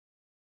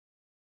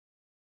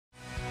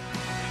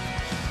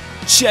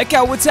Check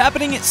out what's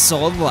happening at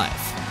Solid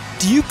Life.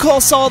 Do you call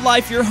Solid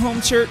Life your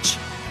home church?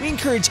 We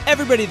encourage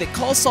everybody that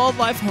calls Solid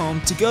Life home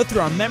to go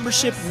through our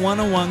Membership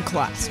 101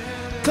 class.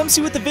 Come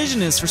see what the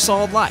vision is for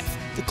Solid Life.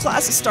 The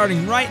class is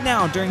starting right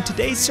now during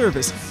today's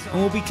service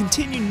and will be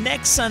continuing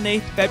next Sunday,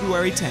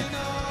 February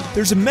 10th.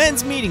 There's a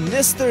men's meeting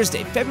this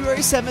Thursday,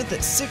 February 7th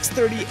at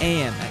 6:30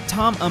 a.m. at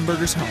Tom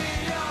Umberger's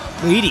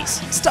home. Ladies,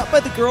 stop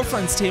by the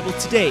girlfriend's table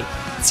today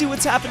and see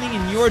what's happening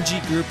in your G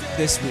group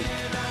this week.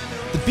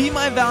 The Be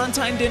My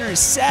Valentine dinner is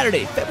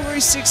Saturday, February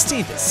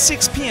 16th at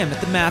 6 p.m.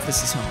 at the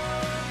Mathis' home.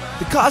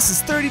 The cost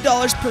is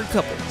 $30 per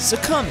couple, so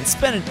come and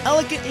spend an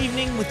elegant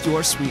evening with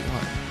your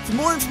sweetheart. For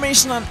more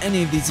information on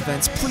any of these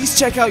events, please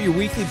check out your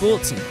weekly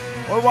bulletin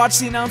or watch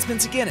the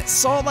announcements again at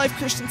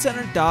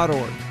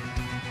solidlifechristiancenter.org.